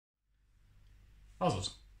How's it?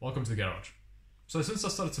 Welcome to the garage. So since I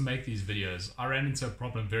started to make these videos, I ran into a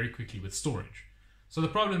problem very quickly with storage. So the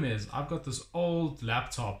problem is I've got this old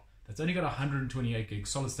laptop that's only got a 128 gig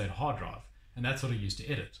solid state hard drive, and that's what I use to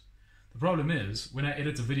edit. The problem is when I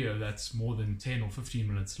edit a video that's more than 10 or 15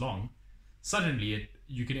 minutes long, suddenly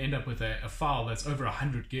you can end up with a file that's over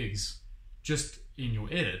 100 gigs just in your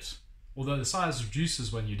edit. Although the size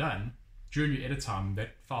reduces when you're done, during your edit time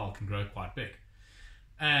that file can grow quite big.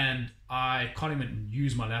 And I can't even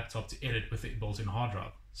use my laptop to edit with the built-in hard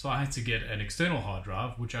drive. So I had to get an external hard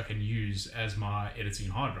drive, which I can use as my editing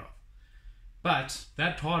hard drive. But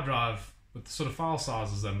that hard drive, with the sort of file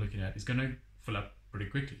sizes I'm looking at, is going to fill up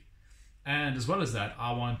pretty quickly. And as well as that,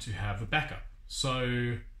 I want to have a backup.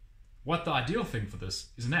 So what the ideal thing for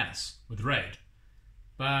this is NAS with RAID.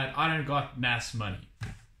 But I don't got NAS money.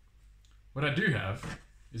 What I do have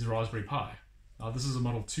is a Raspberry Pi. Now this is a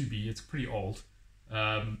Model 2B, it's pretty old.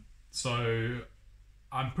 So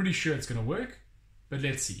I'm pretty sure it's going to work, but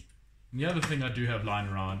let's see. And the other thing I do have lying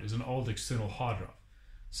around is an old external hard drive.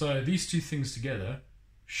 So these two things together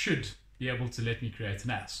should be able to let me create an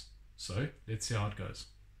NAS. So let's see how it goes.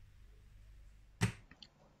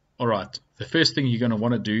 Alright, the first thing you're going to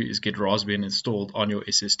want to do is get Raspbian installed on your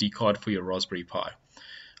SSD card for your Raspberry Pi.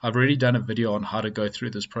 I've already done a video on how to go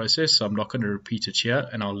through this process, so I'm not going to repeat it here,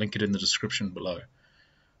 and I'll link it in the description below.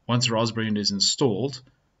 Once Raspbian is installed,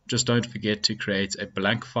 just don't forget to create a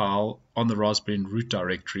blank file on the Raspbian root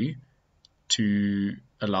directory to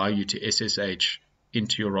allow you to SSH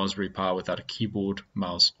into your Raspberry Pi without a keyboard,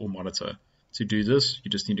 mouse, or monitor. To do this, you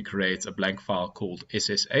just need to create a blank file called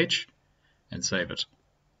SSH and save it.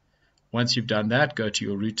 Once you've done that, go to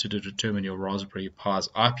your root to determine your Raspberry Pi's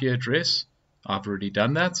IP address. I've already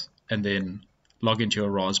done that, and then log into your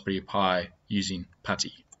Raspberry Pi using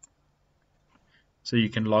PuTTY. So you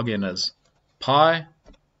can log in as Pi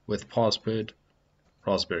with password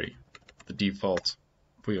Raspberry, the default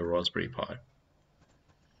for your Raspberry Pi.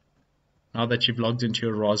 Now that you've logged into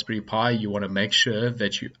your Raspberry Pi, you want to make sure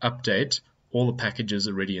that you update all the packages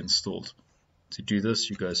already installed. To do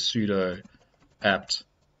this, you go sudo apt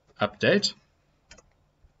update,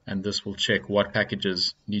 and this will check what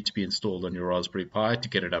packages need to be installed on your Raspberry Pi to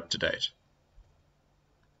get it up to date.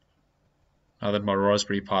 Now that my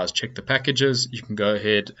Raspberry Pi has checked the packages, you can go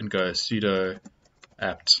ahead and go sudo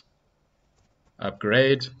apt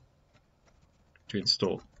upgrade to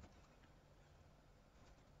install.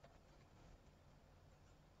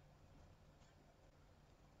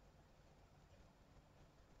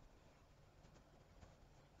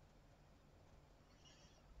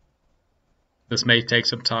 This may take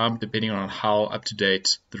some time depending on how up to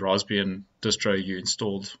date the Raspbian distro you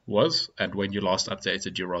installed was and when you last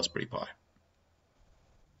updated your Raspberry Pi.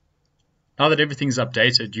 Now that everything's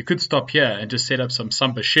updated, you could stop here and just set up some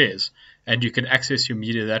Samba shares and you can access your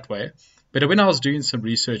media that way. But when I was doing some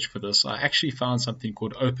research for this, I actually found something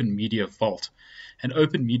called Open Media Vault. And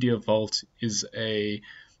Open Media Vault is a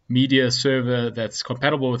media server that's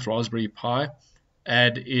compatible with Raspberry Pi,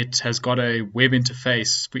 and it has got a web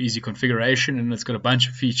interface for easy configuration, and it's got a bunch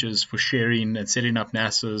of features for sharing and setting up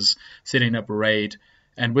NASs, setting up RAID,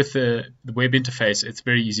 and with the web interface, it's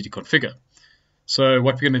very easy to configure. So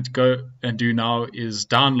what we're going to go and do now is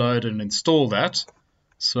download and install that.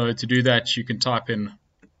 So to do that, you can type in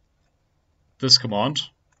this command,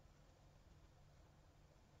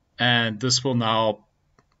 and this will now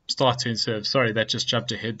start to insert. Sorry, that just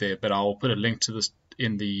jumped ahead there, but I'll put a link to this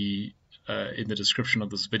in the description of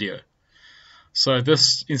this video. So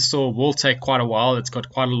this install will take quite a while. It's got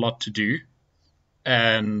quite a lot to do,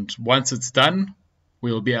 and once it's done,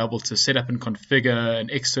 we'll be able to set up and configure an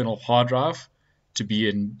external hard drive to be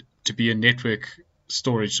a network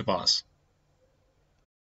storage device.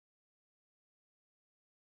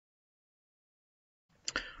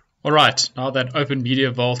 Alright, now that Open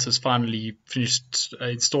Media Vault has finally finished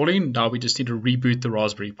installing, now we just need to reboot the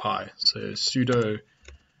Raspberry Pi. So sudo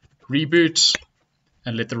reboot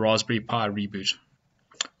and let the Raspberry Pi reboot.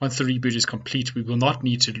 Once the reboot is complete, we will not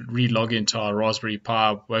need to re-log into our Raspberry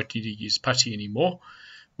Pi, won't need to use PuTTY anymore.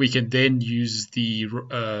 We can then use the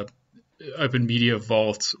Open Media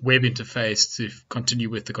Vault web interface to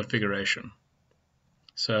continue with the configuration.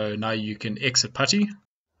 So now you can exit PuTTY.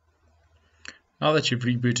 Now that you've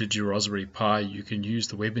rebooted your Raspberry Pi, you can use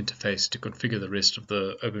the web interface to configure the rest of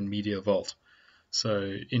the Open Media Vault.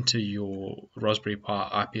 So enter your Raspberry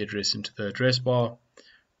Pi IP address into the address bar,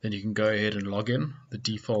 then you can go ahead and log in. The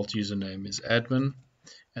default username is admin,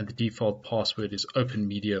 and the default password is Open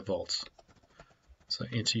Media Vault. So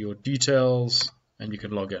enter your details, and you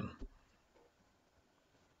can log in.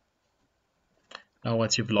 Now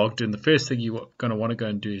once you've logged in, the first thing you're going to want to go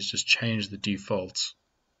and do is just change the default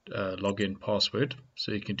login password.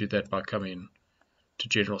 So you can do that by coming to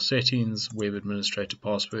General Settings, Web Administrator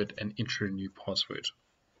Password, and enter a new password.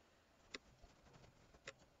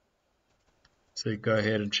 So you go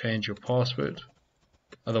ahead and change your password.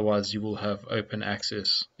 Otherwise you will have open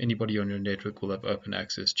access. Anybody on your network will have open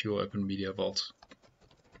access to your Open Media Vault.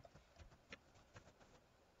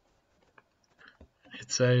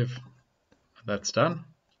 Hit save. That's done.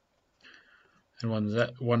 And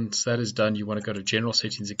once that is done, you want to go to General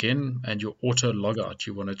Settings again, and your auto logout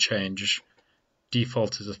you want to change.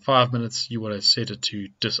 Default is at 5 minutes. You want to set it to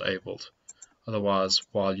disabled. Otherwise,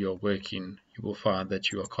 while you're working, you will find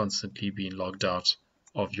that you are constantly being logged out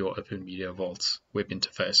of your Open Media Vault web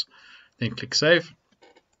interface. Then click Save.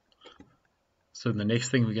 So the next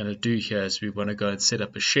thing we're going to do here is we want to go and set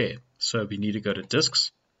up a share. So we need to go to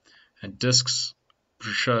Disks, and Disks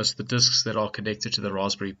shows the disks that are connected to the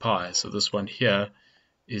Raspberry Pi. So this one here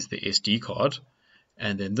is the SD card,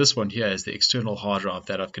 and then this one here is the external hard drive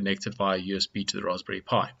that I've connected via USB to the Raspberry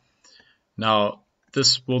Pi. Now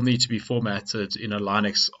this will need to be formatted in a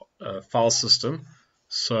Linux file system.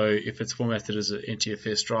 So if it's formatted as an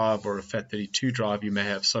NTFS drive or a FAT32 drive, you may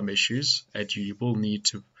have some issues, and you will need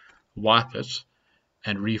to wipe it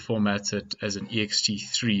and reformat it as an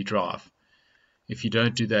ext3 drive. If you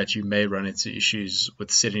don't do that, you may run into issues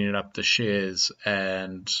with setting up the shares,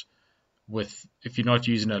 and if you're not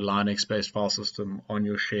using a Linux-based file system on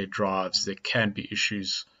your shared drives, there can be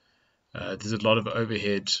issues. There's a lot of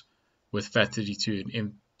overhead with FAT32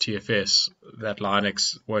 and NTFS that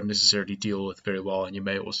Linux won't necessarily deal with very well, and you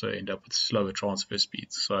may also end up with slower transfer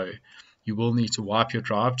speeds. So you will need to wipe your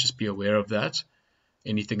drive. Just be aware of that.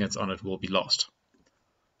 Anything that's on it will be lost.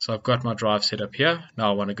 So I've got my drive set up here. Now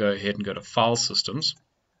I want to go ahead and go to File Systems,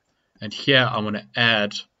 and here I want to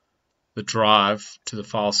add the drive to the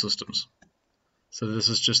file systems. So this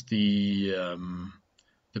is just the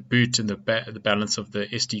boot and the balance of the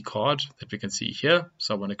SD card that we can see here.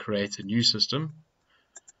 So I want to create a new system.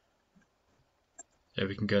 There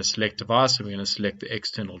we can go select device, and we're going to select the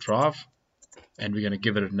external drive, and we're going to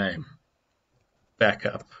give it a name,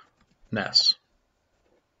 backup NAS.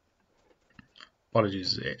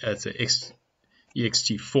 Apologies, it's an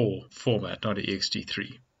ext4 format, not an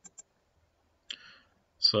ext3.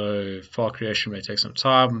 So file creation may take some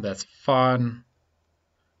time. That's fine.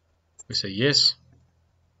 We say yes.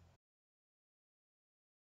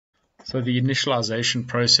 So the initialization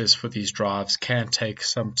process for these drives can take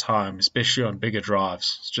some time, especially on bigger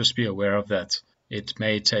drives. So just be aware of that. It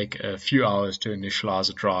may take a few hours to initialize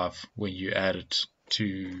a drive when you add it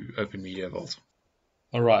to Open Media Vault.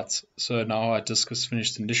 Alright, so now our disk is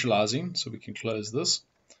finished initializing, so we can close this,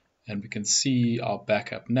 and we can see our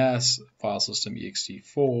backup NAS file system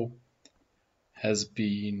ext4 has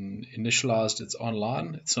been initialized. It's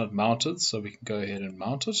online. It's not mounted, so we can go ahead and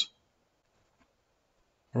mount it.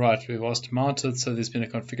 Alright, we've asked to mount it, so there's been a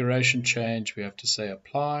configuration change. We have to say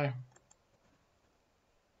apply.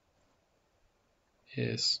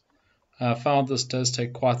 Yes. I found this does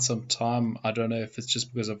take quite some time. I don't know if it's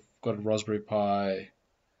just because I've got a Raspberry Pi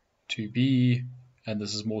 2B and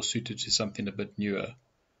this is more suited to something a bit newer.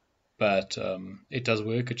 But it does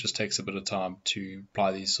work. It just takes a bit of time to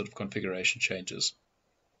apply these sort of configuration changes.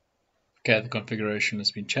 Okay, the configuration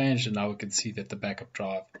has been changed, and now we can see that the backup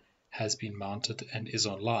drive has been mounted and is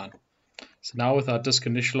online. So now with our disk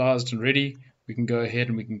initialized and ready, we can go ahead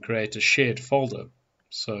and we can create a shared folder.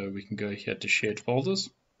 So we can go here to shared folders.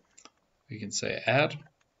 We can say add,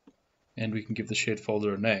 and we can give the shared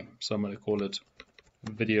folder a name. So I'm going to call it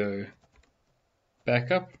video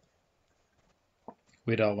backup.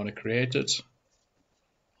 Where do I want to create it?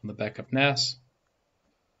 On the backup NAS.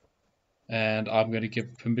 And I'm going to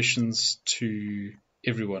give permissions to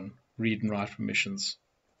everyone, read and write permissions.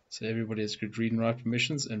 So everybody has good read and write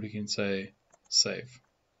permissions, and we can say save.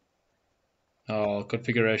 Our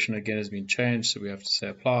configuration again has been changed, so we have to say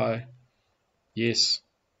apply, yes.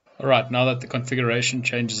 Alright, now that the configuration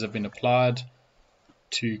changes have been applied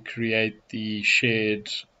to create the shared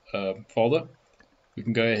folder, we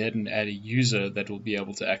can go ahead and add a user that will be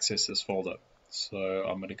able to access this folder. So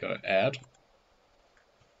I'm going to go add,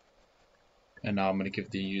 and now I'm going to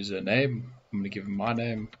give the user a name. I'm going to give him my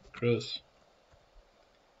name, Chris,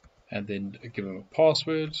 and then give him a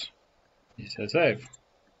password. You say save.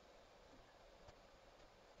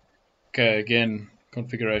 Okay, again,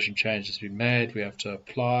 configuration change has been made. We have to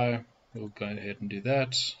apply. We'll go ahead and do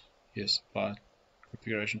that. Yes, apply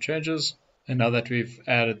configuration changes. And now that we've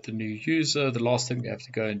added the new user, the last thing we have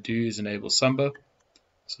to go and do is enable Samba.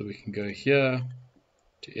 So we can go here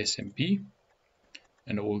to SMB,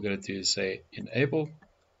 and all we're going to do is say enable,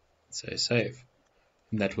 say save,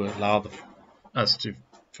 and that will allow us to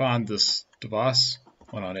find this device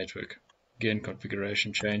on our network. Again,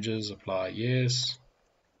 configuration changes, apply yes.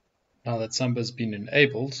 Now that Samba has been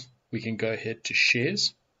enabled, we can go ahead to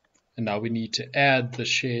shares, and now we need to add the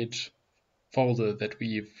shared folder that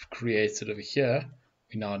we've created over here.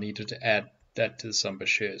 We now needed to add that to the Samba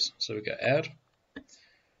shares. So we go add,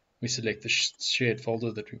 we select the shared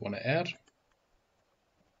folder that we want to add,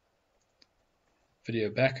 video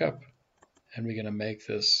backup, and we're going to make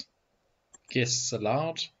this guests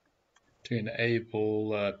allowed to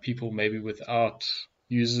enable people maybe without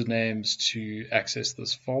usernames to access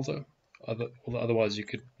this folder. Otherwise you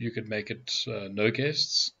could make it no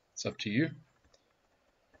guests. It's up to you.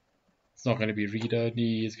 It's not going to be read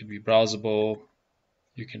only, it's going to be browsable.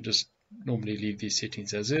 You can just normally leave these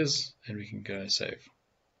settings as is, and we can go and save.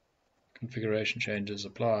 Configuration changes,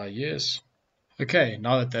 apply, yes. Okay,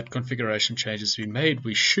 now that that configuration change has been made,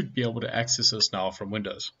 we should be able to access this now from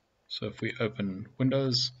Windows. So if we open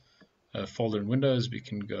Windows, folder in Windows, we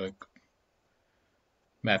can go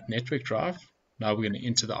map network drive. Now we're going to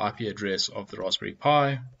enter the IP address of the Raspberry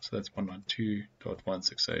Pi, so that's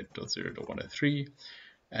 192.168.0.103,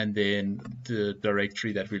 and then the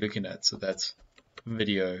directory that we're looking at, so that's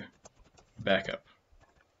video backup.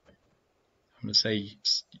 I'm going to say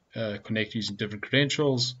connect using different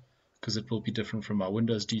credentials because it will be different from our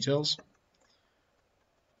Windows details.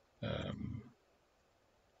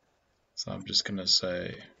 So I'm just going to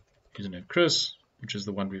say username Chris, which is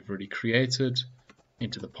the one we've already created,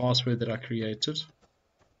 enter the password that I created.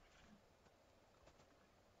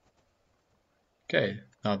 Okay,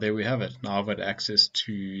 now there we have it. Now I've got access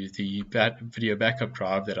to the video backup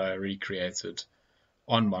drive that I already created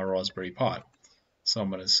on my Raspberry Pi. So I'm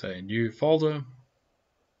going to say new folder. I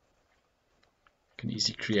can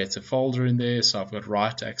easily create a folder in there. So I've got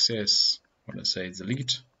write access. I'm going to say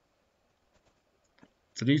delete.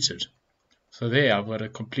 Deleted. So there I've got a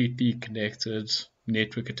completely connected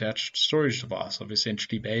network attached storage device. I've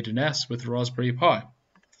essentially made a NAS with the Raspberry Pi.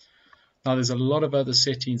 Now there's a lot of other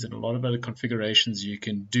settings and a lot of other configurations you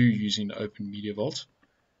can do using the Open Media Vault,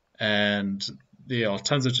 and there are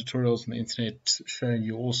tons of tutorials on the internet showing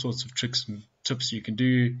you all sorts of tricks and tips you can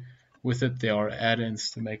do with it. There are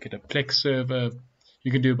add-ins to make it a Plex server.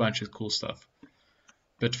 You can do a bunch of cool stuff.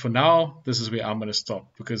 But for now, this is where I'm going to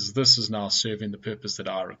stop because this is now serving the purpose that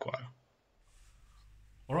I require.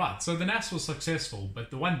 Alright, so the NAS was successful, but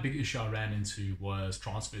the one big issue I ran into was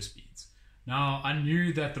transfer speeds. Now, I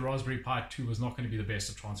knew that the Raspberry Pi 2 was not going to be the best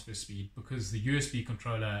at transfer speed because the USB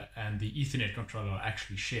controller and the Ethernet controller are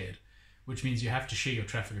actually shared, which means you have to share your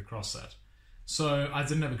traffic across that. So I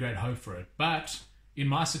didn't have a great hope for it. But in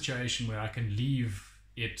my situation where I can leave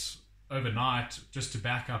it overnight just to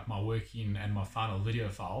back up my working and my final video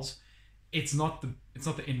files, it's not the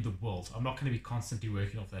end of the world. I'm not going to be constantly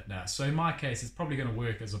working off that NAS. So in my case, it's probably going to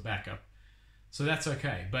work as a backup. So that's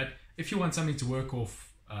okay. But if you want something to work off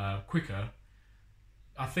quicker,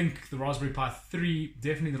 I think the Raspberry Pi 3,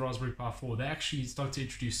 definitely the Raspberry Pi 4, they actually started to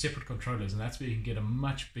introduce separate controllers, and that's where you can get a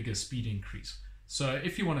much bigger speed increase. So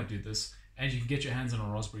if you want to do this and you can get your hands on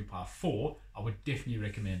a Raspberry Pi 4, I would definitely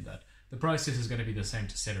recommend that. The process is going to be the same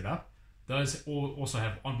to set it up. Those also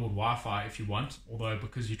have onboard Wi-Fi if you want, although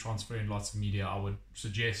because you're transferring lots of media, I would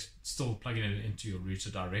suggest still plugging it into your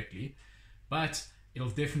router directly. But it'll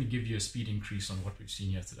definitely give you a speed increase on what we've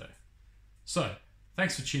seen here today. So,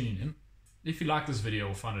 thanks for tuning in. If you like this video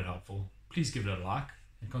or find it helpful, please give it a like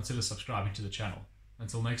and consider subscribing to the channel.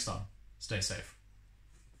 Until next time, stay safe.